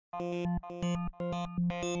Ever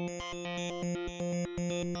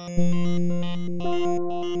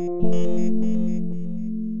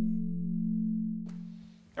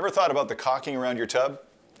thought about the caulking around your tub?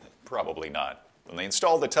 Probably not. When they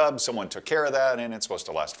installed the tub, someone took care of that, and it's supposed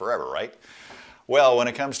to last forever, right? Well, when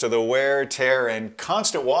it comes to the wear, tear, and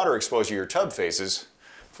constant water exposure your tub faces,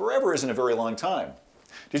 forever isn't a very long time.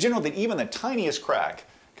 Did you know that even the tiniest crack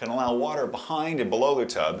can allow water behind and below the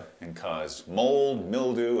tub and cause mold,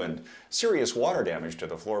 mildew, and serious water damage to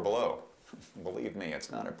the floor below? Believe me, it's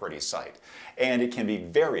not a pretty sight, and it can be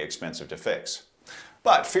very expensive to fix.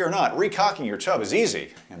 But fear not, recaulking your tub is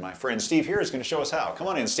easy, and my friend Steve here is going to show us how. Come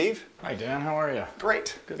on in, Steve. Hi, Dan. How are you?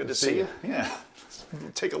 Great. Good to see you. Yeah.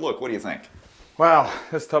 Take a look. What do you think? Wow,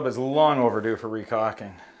 this tub is long overdue for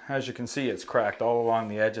recaulking. As you can see, it's cracked all along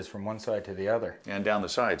the edges from one side to the other. And down the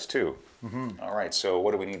sides, too. All right, so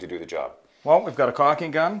what do we need to do the job? Well, we've got a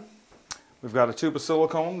caulking gun. We've got a tube of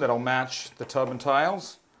silicone that'll match the tub and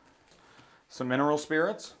tiles. Some mineral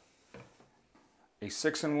spirits. A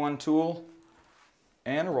 6-in-1 tool.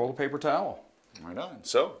 And a roll of paper towel. Right on.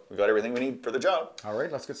 So, we've got everything we need for the job. All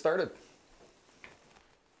right, let's get started.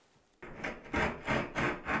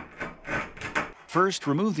 First,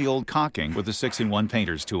 remove the old caulking with the 6-in-1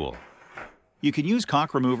 painter's tool. You can use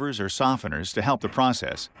caulk removers or softeners to help the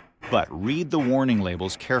process, but read the warning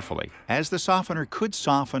labels carefully, as the softener could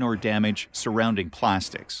soften or damage surrounding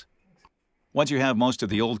plastics. Once you have most of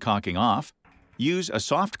the old caulking off, use a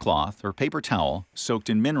soft cloth or paper towel soaked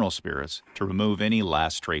in mineral spirits to remove any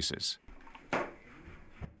last traces.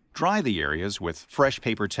 Dry the areas with fresh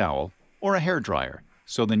paper towel or a hairdryer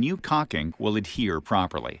so the new caulking will adhere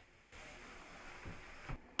properly.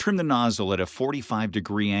 Trim the nozzle at a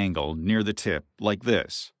 45-degree angle near the tip like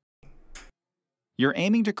this. You're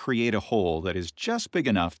aiming to create a hole that is just big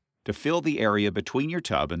enough to fill the area between your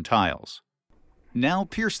tub and tiles. Now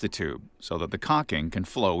pierce the tube so that the caulking can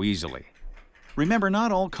flow easily. Remember,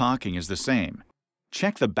 not all caulking is the same.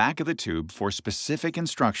 Check the back of the tube for specific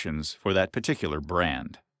instructions for that particular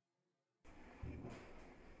brand.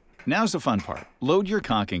 Now's the fun part. Load your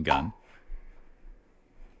caulking gun,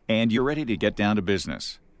 and you're ready to get down to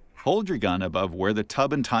business. Hold your gun above where the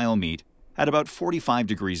tub and tile meet at about 45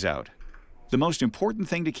 degrees out. The most important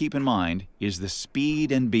thing to keep in mind is the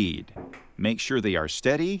speed and bead. Make sure they are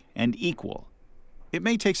steady and equal. It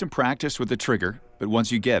may take some practice with the trigger, but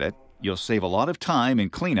once you get it, you'll save a lot of time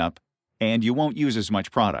in cleanup, and you won't use as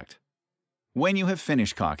much product. When you have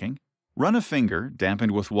finished caulking, run a finger,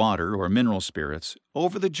 dampened with water or mineral spirits,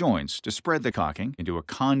 over the joints to spread the caulking into a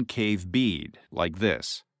concave bead, like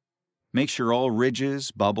this. Make sure all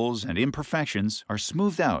ridges, bubbles, and imperfections are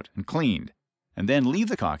smoothed out and cleaned, and then leave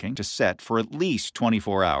the caulking to set for at least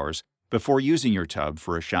 24 hours before using your tub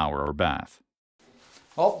for a shower or bath.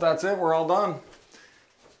 Oh, that's it. We're all done.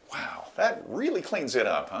 Wow, that really cleans it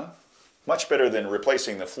up, huh? Much better than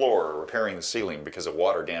replacing the floor or repairing the ceiling because of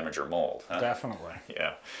water damage or mold. Huh? Definitely.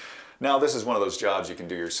 Yeah. Now, this is one of those jobs you can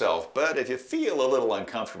do yourself, but if you feel a little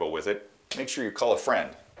uncomfortable with it, make sure you call a friend,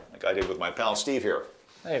 like I did with my pal Steve here.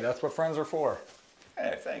 Hey, that's what friends are for.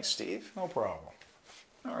 Hey, thanks, Steve. No problem.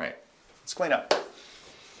 All right, let's clean up.